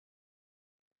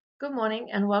Good morning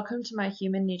and welcome to my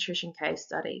human nutrition case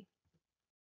study.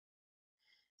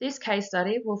 This case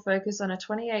study will focus on a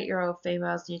 28-year-old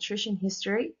female's nutrition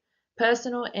history,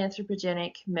 personal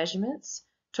anthropogenic measurements,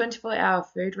 24-hour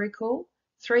food recall,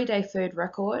 3-day food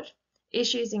record,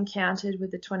 issues encountered with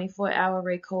the 24-hour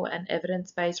recall and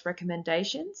evidence-based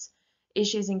recommendations,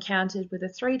 issues encountered with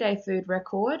a 3-day food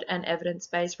record and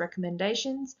evidence-based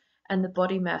recommendations, and the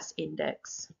body mass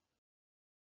index.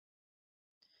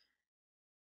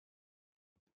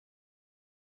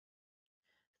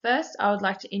 First, I would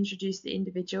like to introduce the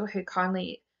individual who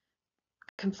kindly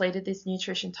completed this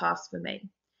nutrition task for me.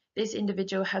 This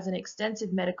individual has an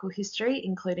extensive medical history,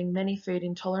 including many food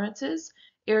intolerances,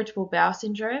 irritable bowel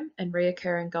syndrome, and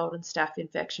recurring golden staph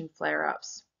infection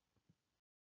flare-ups.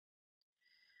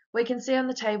 We can see on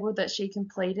the table that she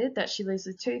completed that she lives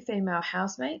with 2 female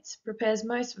housemates, prepares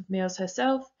most of meals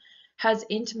herself, has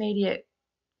intermediate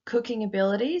cooking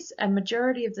abilities, and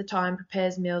majority of the time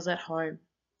prepares meals at home.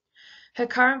 Her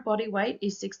current body weight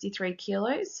is 63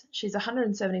 kilos. She's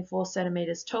 174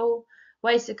 centimeters tall.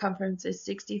 Waist circumference is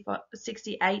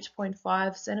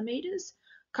 68.5 centimeters.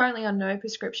 Currently on no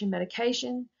prescription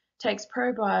medication. Takes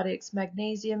probiotics,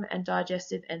 magnesium, and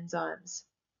digestive enzymes.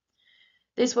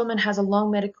 This woman has a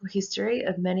long medical history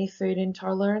of many food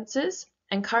intolerances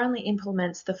and currently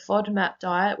implements the FODMAP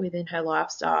diet within her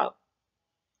lifestyle.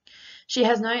 She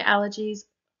has no allergies,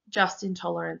 just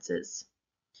intolerances.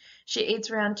 She eats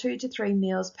around 2 to 3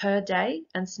 meals per day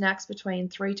and snacks between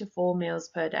 3 to 4 meals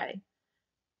per day.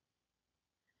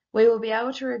 We will be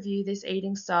able to review this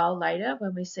eating style later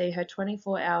when we see her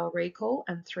 24-hour recall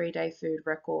and 3-day food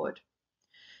record.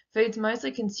 Foods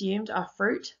mostly consumed are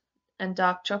fruit and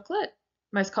dark chocolate.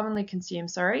 Most commonly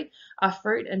consumed, are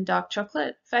fruit and dark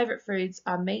chocolate. Favorite foods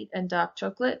are meat and dark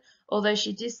chocolate, although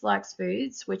she dislikes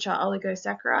foods which are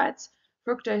oligosaccharides,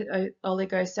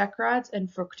 fructooligosaccharides, and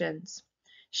fructans.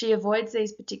 She avoids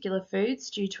these particular foods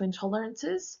due to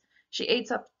intolerances. She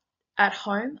eats at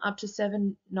home up to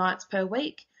 7 nights per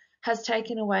week, has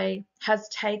takeaway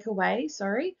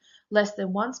less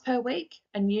than once per week,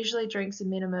 and usually drinks a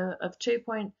minimum of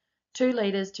 2.2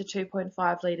 litres to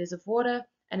 2.5 litres of water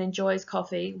and enjoys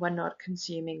coffee when not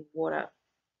consuming water.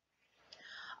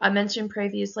 I mentioned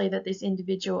previously that this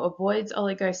individual avoids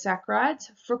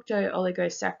oligosaccharides,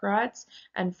 fructooligosaccharides,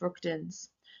 and fructans.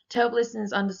 To help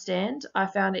listeners understand, I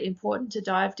found it important to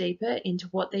dive deeper into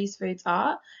what these foods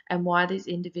are and why this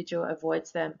individual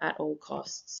avoids them at all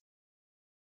costs.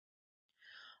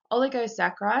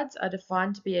 Oligosaccharides are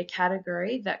defined to be a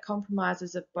category that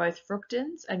comprises of both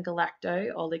fructans and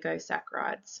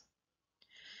galacto-oligosaccharides.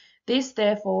 This,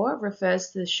 therefore, refers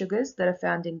to the sugars that are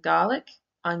found in garlic,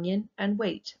 onion, and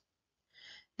wheat.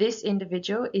 This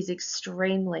individual is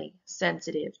extremely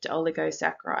sensitive to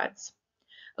oligosaccharides.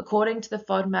 According to the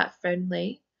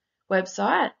FODMAP-friendly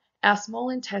website, our small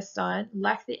intestine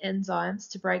lack the enzymes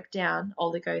to break down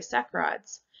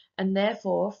oligosaccharides, and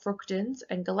therefore fructans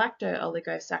and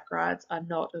galacto-oligosaccharides are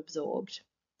not absorbed.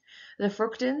 The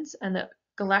fructans and the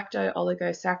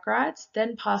galacto-oligosaccharides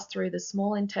then pass through the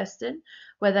small intestine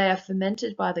where they are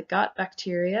fermented by the gut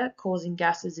bacteria, causing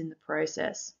gases in the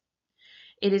process.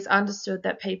 It is understood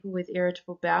that people with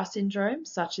irritable bowel syndrome,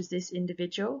 such as this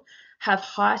individual, have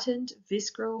heightened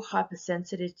visceral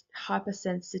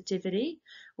hypersensitivity,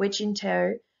 which in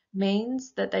turn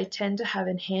means that they tend to have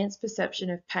enhanced perception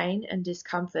of pain and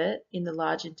discomfort in the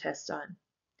large intestine.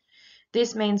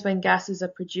 This means when gases are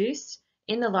produced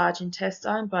in the large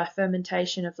intestine by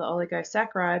fermentation of the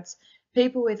oligosaccharides,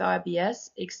 people with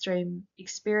IBS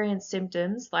experience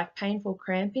symptoms like painful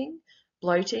cramping,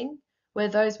 bloating, where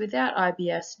those without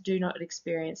IBS do not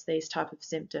experience these type of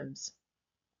symptoms.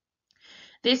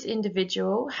 This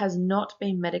individual has not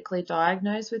been medically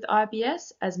diagnosed with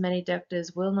IBS, as many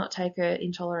doctors will not take her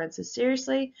intolerances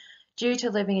seriously due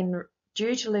to living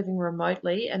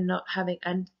remotely and not having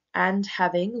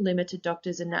having limited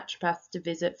doctors and naturopaths to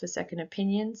visit for second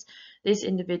opinions. This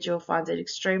individual finds it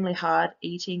extremely hard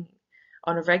eating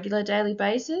on a regular daily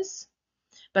basis,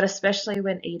 but especially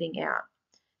when eating out.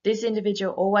 This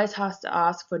individual always has to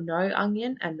ask for no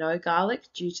onion and no garlic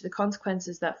due to the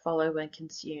consequences that follow when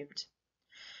consumed.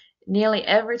 Nearly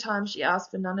every time she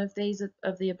asks for none of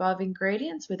the above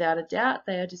ingredients, without a doubt,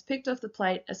 they are just picked off the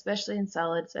plate, especially in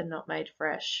salads, and not made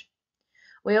fresh.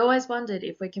 We always wondered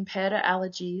if we compared her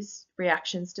allergies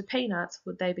reactions to peanuts,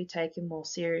 would they be taken more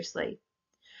seriously?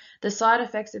 The side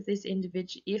effects of this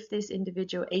individual, if this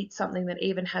individual eats something that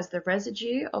even has the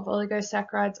residue of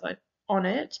oligosaccharides on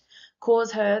it,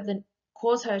 cause her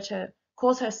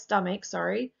stomach,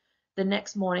 the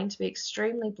next morning to be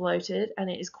extremely bloated, and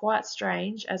it is quite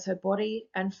strange as her body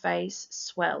and face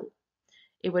swell.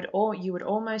 you would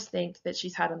almost think that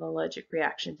she's had an allergic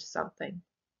reaction to something.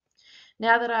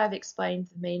 Now that I've explained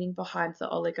the meaning behind the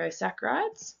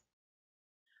oligosaccharides,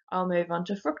 I'll move on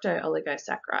to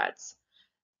fructooligosaccharides.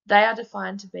 They are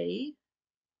defined to be,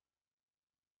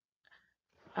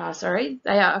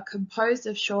 they are composed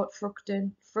of short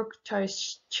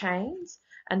fructose chains,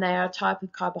 and they are a type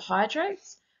of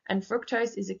carbohydrates, and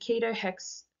fructose is a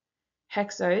ketohexose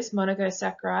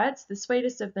monosaccharide, the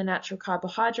sweetest of the natural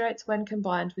carbohydrates when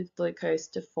combined with glucose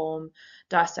to form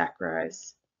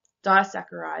disaccharide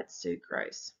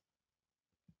sucrose.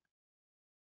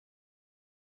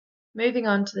 Moving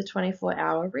on to the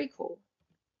 24-hour recall.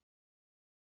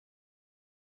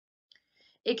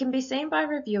 It can be seen by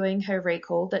reviewing her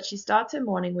recall that she starts her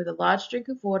morning with a large drink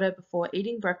of water before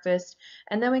eating breakfast,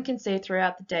 and then we can see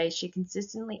throughout the day she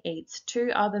consistently eats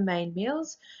 2 other main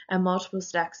meals and multiple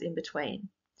snacks in between.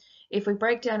 If we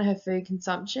break down her food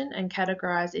consumption and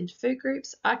categorise into food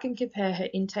groups, I can compare her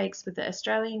intakes with the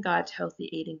Australian Guide to Healthy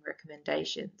Eating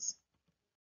recommendations.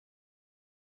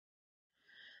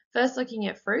 First, looking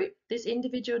at fruit, this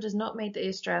individual does not meet the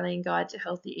Australian Guide to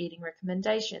Healthy Eating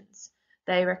recommendations.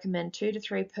 They recommend 2 to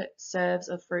 3 serves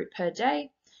of fruit per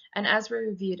day, and as we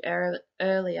reviewed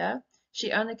earlier,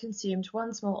 she only consumed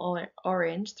 1 small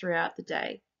orange throughout the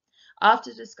day.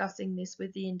 After discussing this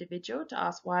with the individual to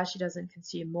ask why she doesn't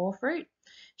consume more fruit,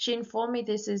 she informed me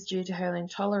this is due to her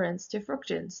intolerance to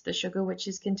fructans, the sugar which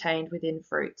is contained within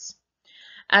fruits.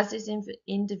 As this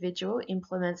individual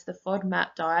implements the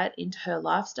FODMAP diet into her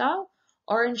lifestyle,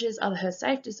 oranges are her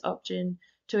safest option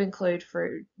to include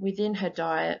fruit within her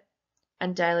diet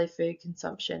and daily food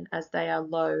consumption, as they are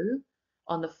low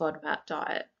on the FODMAP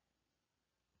diet.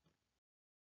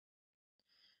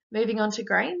 Moving on to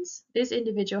grains, this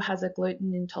individual has a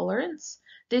gluten intolerance.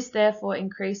 This therefore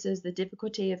increases the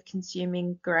difficulty of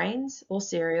consuming grains or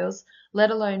cereals, let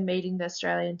alone meeting the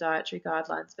Australian Dietary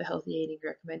Guidelines for Healthy Eating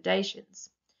recommendations.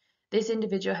 This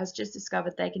individual has just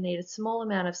discovered they can eat a small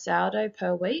amount of sourdough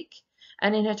per week,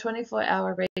 and in her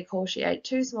 24-hour recall she ate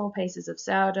 2 small pieces of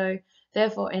sourdough,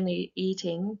 therefore only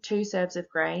eating 2 serves of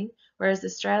grain, whereas the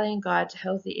Australian Guide to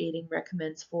Healthy Eating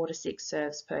recommends 4 to 6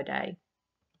 serves per day.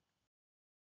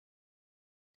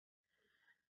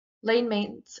 Lean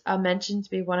meats are mentioned to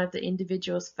be one of the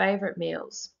individual's favourite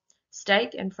meals.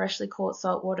 Steak and freshly caught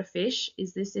saltwater fish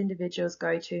is this individual's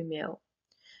go-to meal.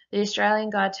 The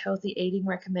Australian Guide to Healthy Eating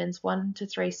recommends 1 to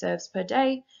 3 serves per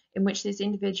day, in which this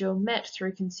individual met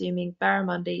through consuming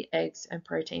barramundi, eggs and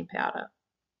protein powder.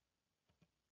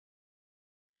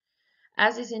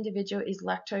 As this individual is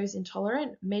lactose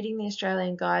intolerant, meeting the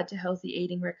Australian Guide to Healthy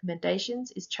Eating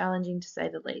recommendations is challenging to say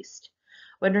the least.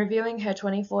 When reviewing her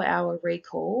 24-hour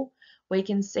recall, we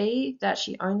can see that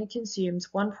she only consumes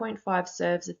 1.5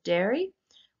 serves of dairy,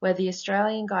 where the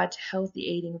Australian Guide to Healthy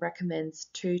Eating recommends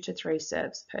 2 to 3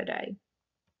 serves per day.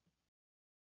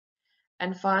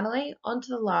 And finally, on to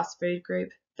the last food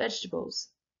group, vegetables.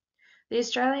 The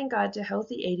Australian Guide to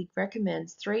Healthy Eating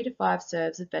recommends 3 to 5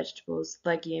 serves of vegetables,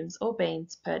 legumes or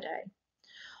beans per day.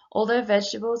 Although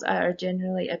vegetables are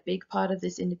generally a big part of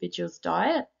this individual's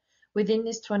diet, within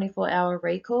this 24-hour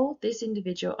recall, this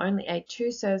individual only ate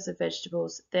 2 serves of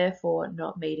vegetables, therefore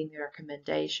not meeting the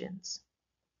recommendations.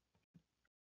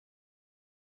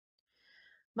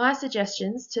 My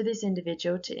suggestions to this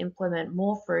individual to implement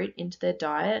more fruit into their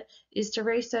diet is to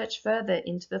research further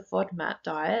into the FODMAP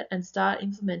diet and start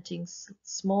implementing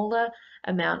smaller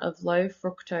amount of low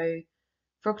fructose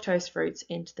fruits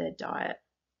into their diet.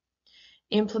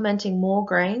 Implementing more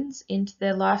grains into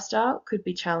their lifestyle could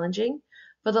be challenging,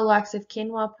 for the likes of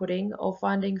quinoa pudding or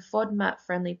finding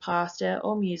FODMAP-friendly pasta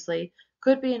or muesli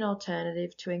could be an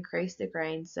alternative to increase the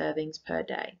grain servings per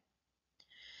day.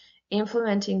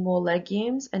 Implementing more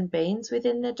legumes and beans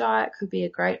within their diet could be a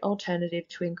great alternative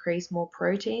to increase more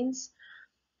proteins.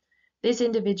 This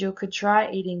individual could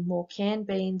try eating more canned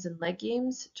beans and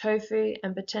legumes, tofu,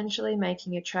 and potentially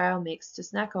making a trail mix to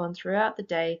snack on throughout the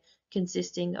day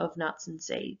consisting of nuts and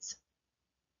seeds.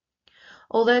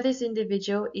 Although this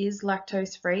individual is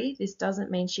lactose-free, this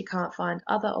doesn't mean she can't find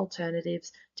other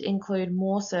alternatives to include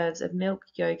more serves of milk,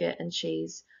 yogurt, and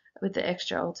cheese with the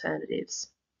extra alternatives.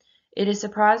 It is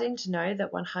surprising to know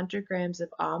that 100 grams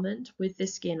of almond with the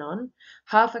skin on,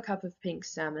 half a cup of pink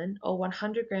salmon, or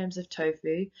 100 grams of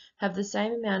tofu have the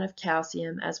same amount of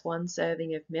calcium as 1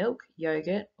 serving of milk,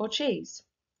 yogurt, or cheese.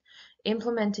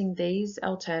 Implementing these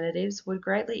alternatives would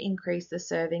greatly increase the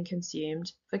serving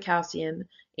consumed for calcium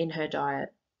in her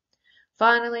diet.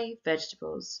 Finally,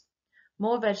 vegetables.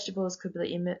 More vegetables could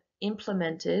be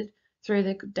implemented through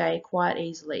the day quite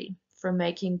easily, from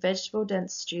making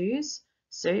vegetable-dense stews,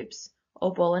 soups,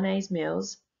 or bolognese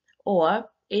meals, or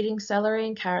eating celery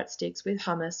and carrot sticks with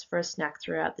hummus for a snack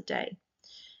throughout the day.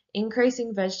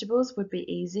 Increasing vegetables would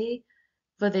be easy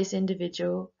for this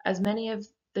individual, as many of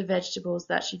the vegetables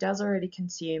that she does already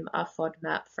consume are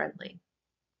FODMAP friendly.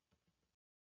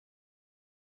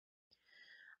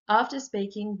 After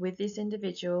speaking with this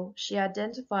individual, she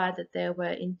identified that there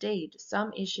were indeed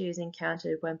some issues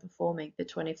encountered when performing the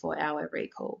 24-hour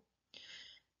recall.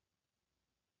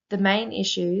 The main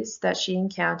issues that she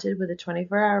encountered with the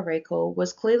 24-hour recall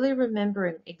was clearly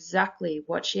remembering exactly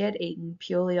what she had eaten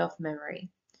purely off memory.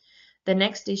 The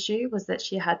next issue was that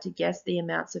she had to guess the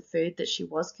amounts of food that she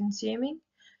was consuming.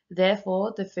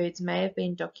 Therefore, the foods may have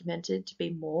been documented to be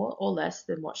more or less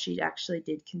than what she actually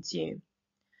did consume.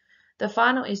 The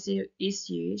final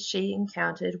issue she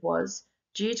encountered was,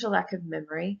 due to lack of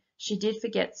memory, she did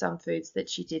forget some foods that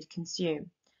she did consume,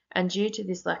 and due to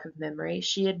this lack of memory,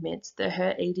 she admits that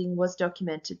her eating was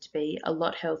documented to be a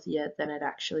lot healthier than it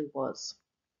actually was.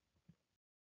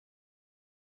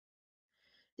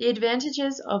 The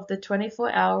advantages of the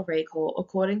 24-hour recall,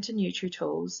 according to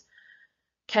NutriTools,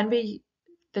 the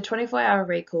 24-hour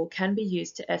recall can be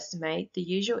used to estimate the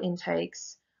usual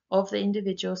intakes of the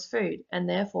individual's food and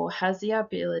therefore has the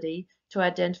ability to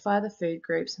identify the food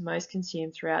groups most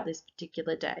consumed throughout this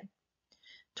particular day.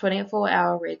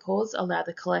 24-hour recalls allow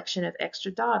the collection of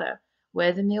extra data: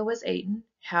 where the meal was eaten,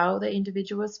 how the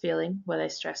individual was feeling, were they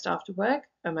stressed after work,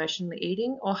 emotionally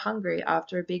eating, or hungry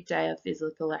after a big day of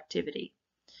physical activity,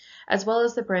 as well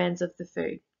as the brands of the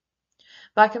food.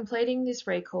 By completing this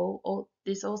recall,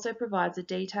 this also provides a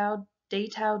detailed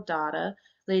data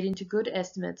leading to good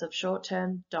estimates of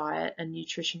short-term diet and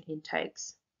nutrition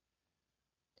intakes.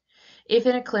 If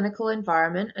in a clinical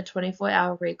environment, a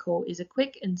 24-hour recall is a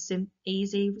quick and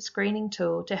easy screening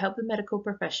tool to help the medical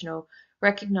professional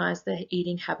recognize the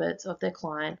eating habits of their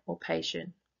client or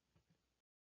patient.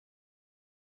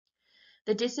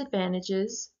 The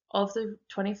disadvantages of the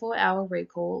 24-hour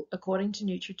recall, according to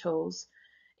NutriTools,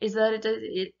 is that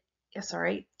it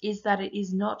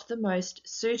is not the most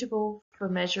suitable for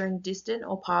measuring distant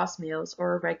or past meals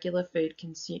or irregular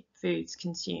foods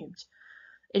consumed.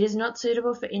 It is not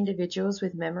suitable for individuals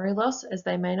with memory loss, as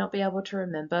they may not be able to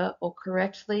remember or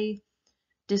correctly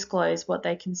disclose what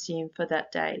they consumed for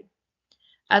that day.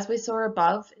 As we saw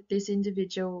above in this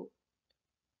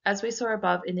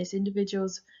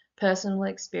individual's personal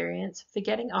experience,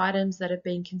 forgetting items that have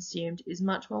been consumed is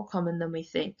much more common than we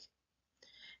think.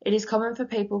 It is common for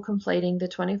people completing the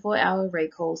 24-hour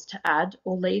recalls to add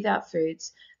or leave out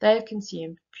foods they have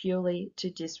consumed purely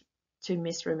to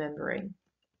misremembering.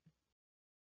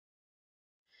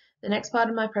 The next part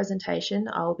of my presentation,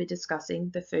 I will be discussing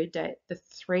the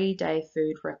 3-day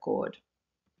food record.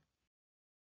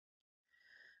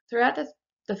 Throughout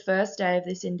the first day of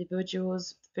this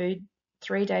individual's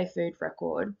 3-day food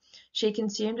record, she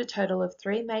consumed a total of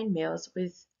 3 main meals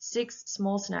with 6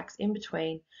 small snacks in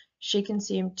between. She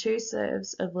consumed 2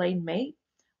 serves of lean meat,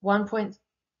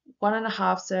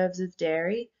 1.5 serves of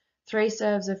dairy, 3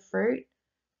 serves of fruit,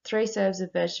 3 serves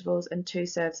of vegetables, and 2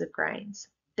 serves of grains.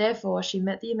 Therefore, she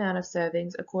met the amount of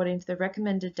servings according to the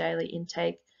recommended daily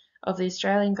intake of the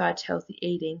Australian Guide to Healthy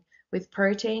Eating, with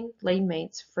protein, lean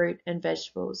meats, fruit, and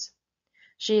vegetables.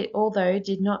 She, although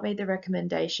did not meet the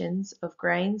recommendations of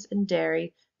grains and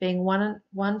dairy being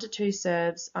 1 to 2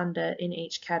 serves under in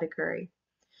each category.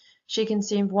 She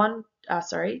consumed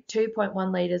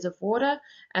 2.1 litres of water,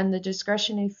 and the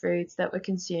discretionary foods that were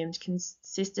consumed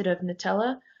consisted of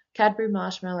Nutella, Cadbury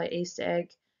Marshmallow Easter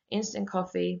egg, instant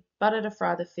coffee, butter to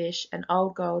fry the fish, and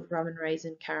Old Gold rum and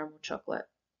raisin caramel chocolate.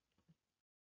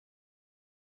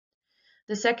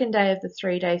 The second day of the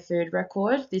 3-day food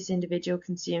record, this individual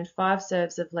consumed 5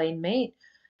 serves of lean meat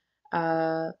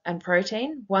and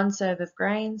protein, 1 serve of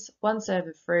grains, 1 serve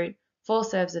of fruit, 4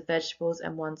 serves of vegetables,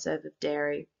 and 1 serve of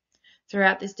dairy.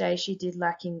 Throughout this day, she did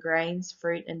lack in grains,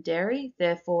 fruit, and dairy,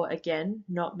 therefore, again,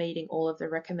 not meeting all of the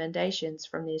recommendations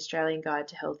from the Australian Guide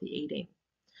to Healthy Eating.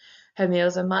 Her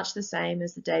meals are much the same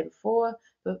as the day before,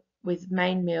 but with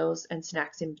main meals and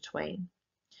snacks in between.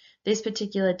 This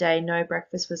particular day, no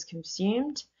breakfast was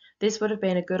consumed. This would have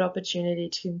been a good opportunity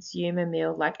to consume a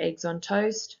meal like eggs on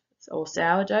toast or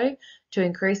sourdough to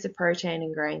increase the protein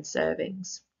and grain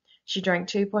servings. She drank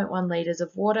 2.1 litres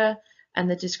of water, and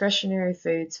the discretionary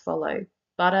foods follow: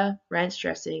 butter, ranch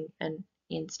dressing, and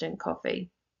instant coffee.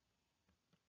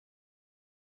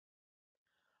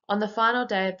 On the final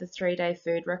day of the 3-day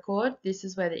food record, this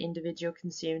is where the individual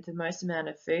consumed the most amount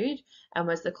of food and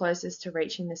was the closest to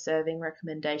reaching the serving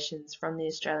recommendations from the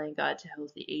Australian Guide to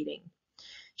Healthy Eating.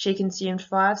 She consumed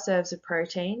 5 serves of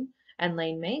protein and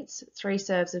lean meats, 3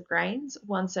 serves of grains,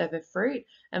 1 serve of fruit,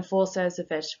 and 4 serves of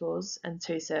vegetables, and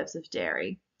 2 serves of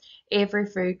dairy. Every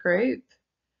food group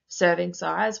serving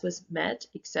size was met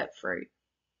except fruit.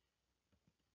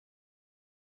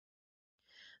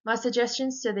 My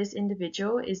suggestions to this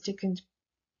individual is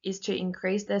to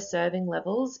increase their serving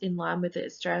levels in line with the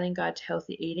Australian Guide to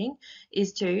Healthy Eating,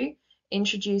 is to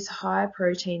introduce high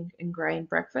protein and grain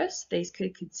breakfast. These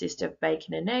could consist of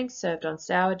bacon and eggs served on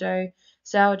sourdough,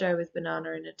 sourdough with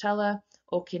banana and Nutella,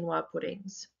 or quinoa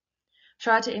puddings.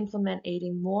 Try to implement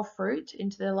eating more fruit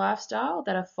into their lifestyle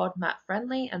that are FODMAP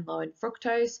friendly and low in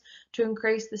fructose to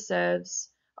increase the serves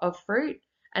of fruit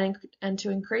and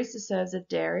to increase the serves of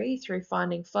dairy through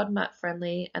finding FODMAP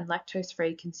friendly and lactose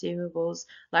free consumables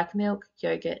like milk,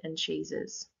 yogurt and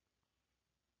cheeses.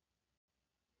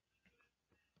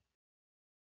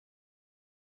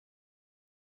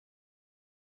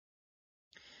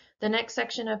 The next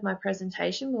section of my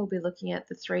presentation will be looking at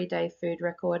the 3-day food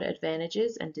record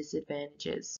advantages and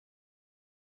disadvantages.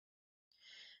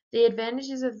 The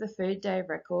advantages of the food day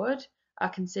record are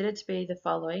considered to be the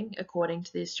following according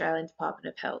to the Australian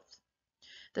Department of Health.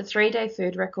 The 3-day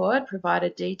food record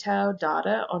provided detailed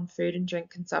data on food and drink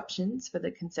consumptions for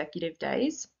the consecutive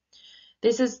days.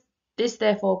 This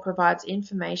therefore provides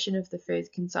information of the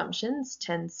food consumptions,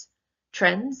 trends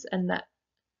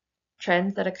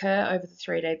that occur over the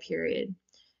 3-day period.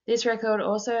 This record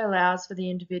also allows for the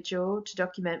individual to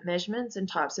document measurements and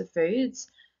types of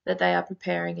foods that they are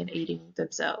preparing and eating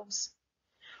themselves.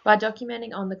 By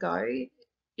documenting on the go,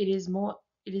 they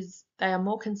are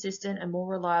more consistent and more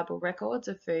reliable records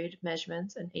of food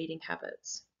measurements and eating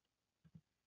habits.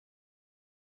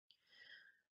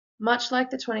 Much like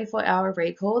the 24-hour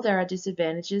recall, there are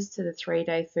disadvantages to the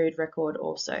 3-day food record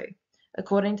also.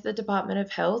 According to the Department of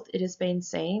Health, it has been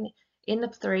seen in the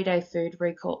 3-day food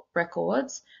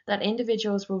records that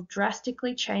individuals will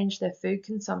drastically change their food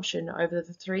consumption over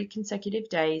the 3 consecutive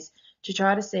days to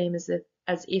try to seem as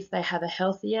if they have a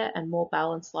healthier and more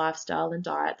balanced lifestyle and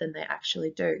diet than they actually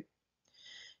do.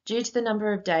 Due to the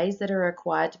number of days that are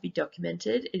required to be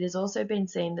documented, it has also been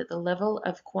seen that the level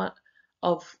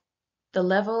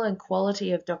and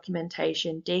quality of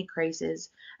documentation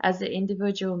decreases as the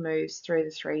individual moves through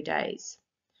the 3 days.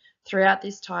 Throughout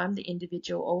this time, the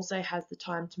individual also has the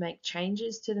time to make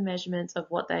changes to the measurements of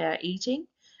what they are eating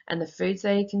and the foods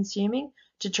they are consuming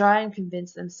to try and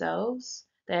convince themselves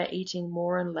they are eating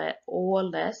more or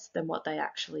less than what they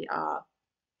actually are.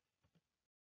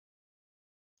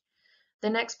 The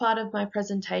next part of my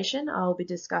presentation, I will be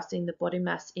discussing the body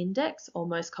mass index, or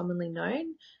most commonly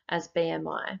known as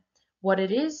BMI, what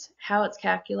it is, how it's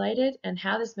calculated, and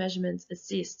how this measurement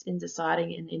assists in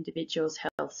deciding an individual's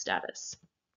health status.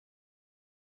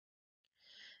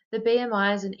 The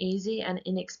BMI is an easy and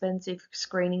inexpensive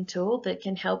screening tool that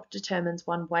can help determine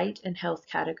one's weight and health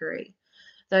category,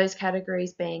 those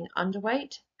categories being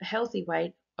underweight, a healthy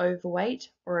weight, overweight,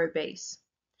 or obese.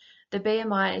 The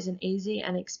BMI is an easy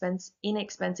and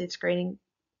inexpensive screening.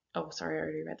 Oh, sorry, I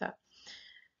already read that.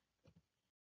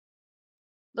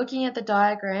 Looking at the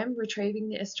diagram retrieved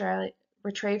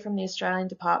from the Australian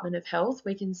Department of Health,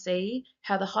 we can see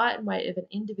how the height and weight of an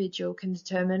individual can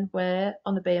determine where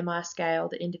on the BMI scale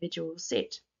the individual will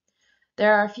sit.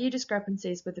 There are a few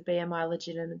discrepancies with the BMI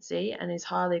legitimacy and is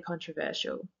highly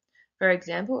controversial. For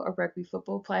example, a rugby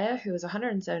football player who is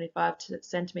 175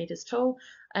 centimetres tall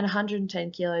and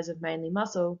 110 kilos of mainly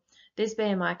muscle, this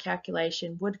BMI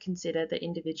calculation would consider the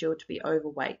individual to be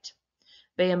overweight.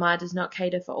 BMI does not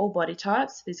cater for all body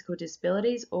types, physical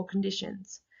disabilities, or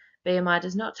conditions.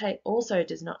 BMI also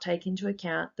does not take into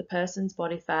account the person's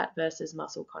body fat versus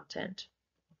muscle content.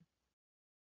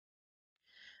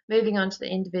 Moving on to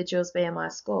the individual's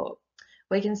BMI score,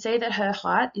 we can see that her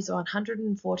height is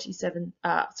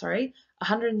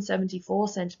 174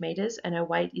 centimeters and her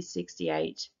weight is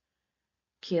 68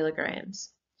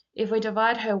 kilograms. If we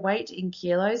divide her weight in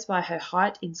kilos by her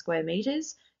height in square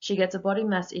meters, she gets a body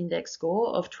mass index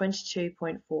score of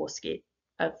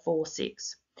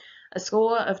 22.46. A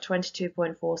score of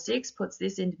 22.46 puts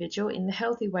this individual in the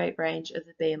healthy weight range of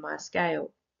the BMI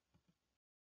scale.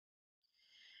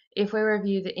 If we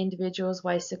review the individual's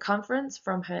waist circumference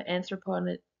from her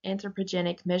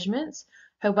anthropogenic measurements,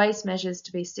 her waist measures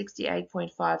to be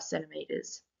 68.5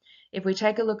 centimeters. If we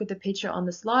take a look at the picture on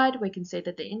the slide, we can see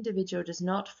that the individual does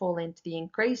not fall into the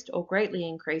increased or greatly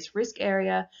increased risk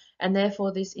area, and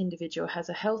therefore this individual has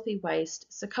a healthy waist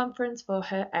circumference for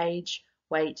her age,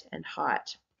 weight, and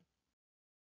height.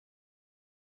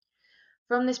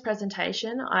 From this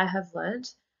presentation, I have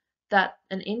learnt that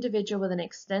an individual with an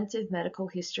extensive medical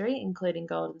history, including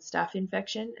golden staph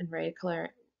infection and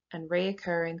and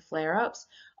reoccurring flare-ups,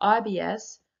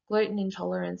 IBS, gluten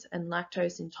intolerance, and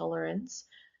lactose intolerance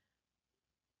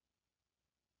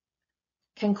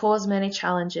can cause many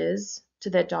challenges to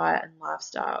their diet and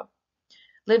lifestyle.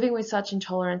 Living with such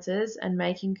intolerances and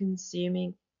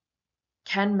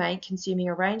can make consuming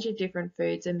a range of different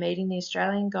foods and meeting the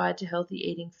Australian Guide to Healthy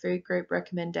Eating food group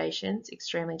recommendations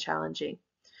extremely challenging.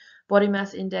 Body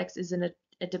mass index is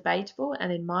a debatable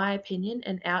and, in my opinion,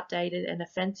 an outdated and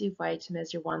offensive way to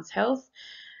measure one's health,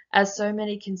 as so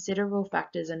many considerable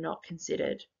factors are not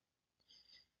considered.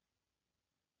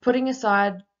 Putting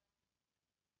aside,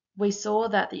 we saw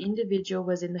that the individual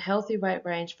was in the healthy weight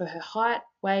range for her height,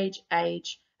 weight,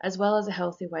 age, as well as a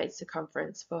healthy waist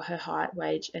circumference for her height,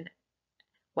 weight,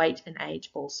 and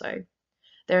age also.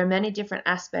 There are many different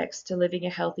aspects to living a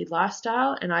healthy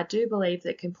lifestyle, and I do believe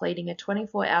that completing a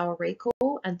 24-hour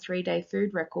recall and 3-day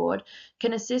food record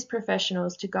can assist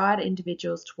professionals to guide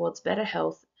individuals towards better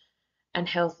health and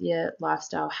healthier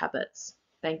lifestyle habits.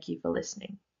 Thank you for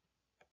listening.